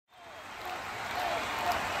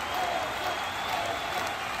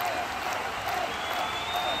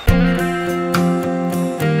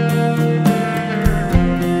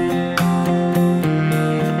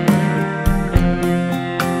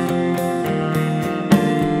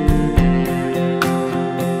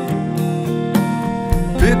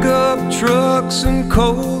books and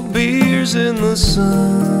cold beers in the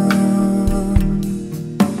sun.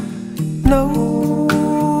 No,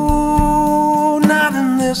 not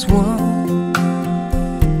in this one.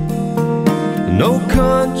 No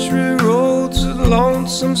country roads or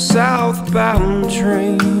lonesome southbound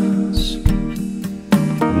trains.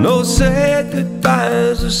 No sad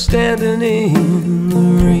goodbyes or standing in the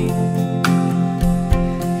rain.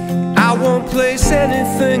 I won't place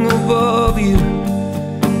anything above you,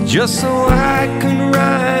 just so I can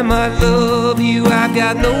rhyme I love you. I've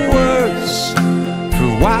got no words for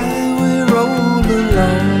why we're rolling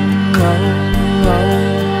along.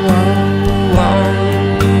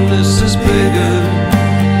 This is bigger,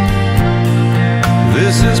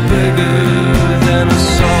 this is bigger than a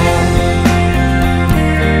song.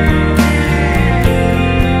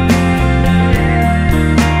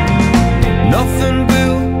 Nothing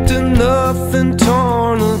built and nothing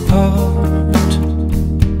torn apart.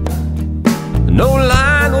 No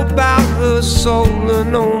line about her soul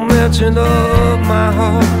and no mention of my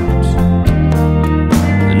heart.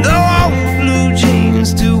 No old blue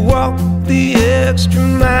jeans to walk the extra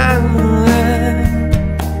mile.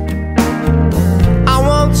 I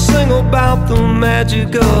won't sing about the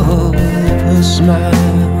magic of her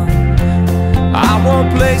smile. I won't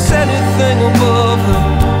place anything above her,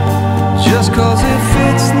 just cause it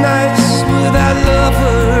fits nice with I love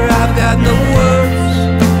her. I've got no words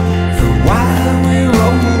for why we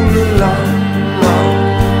roll along.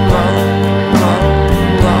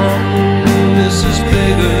 This is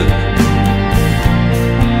bigger,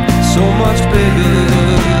 so much bigger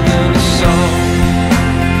than a song.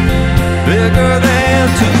 Bigger than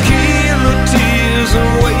tequila, tears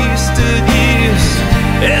and wasted years,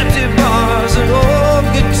 empty bars and old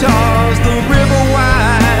guitars, the river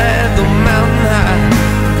wide, the mountain high,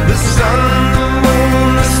 the sun, the moon,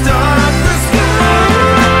 the stars, the sky.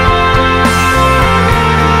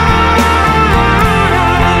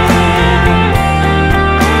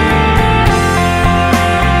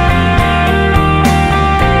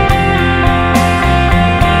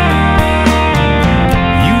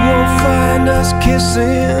 You won't find us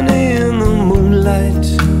kissing in the moonlight,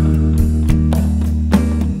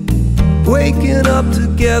 waking up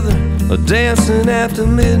together or dancing after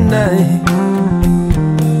midnight.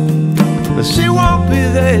 She won't be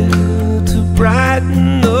there to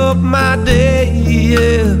brighten up my day,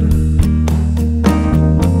 yeah.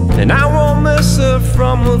 And I won't miss her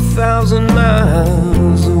from 1,000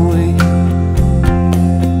 miles away.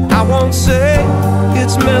 I won't say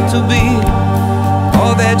it's meant to be,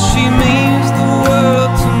 or that she means the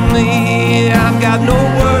world to me. I've got no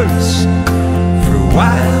words for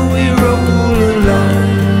why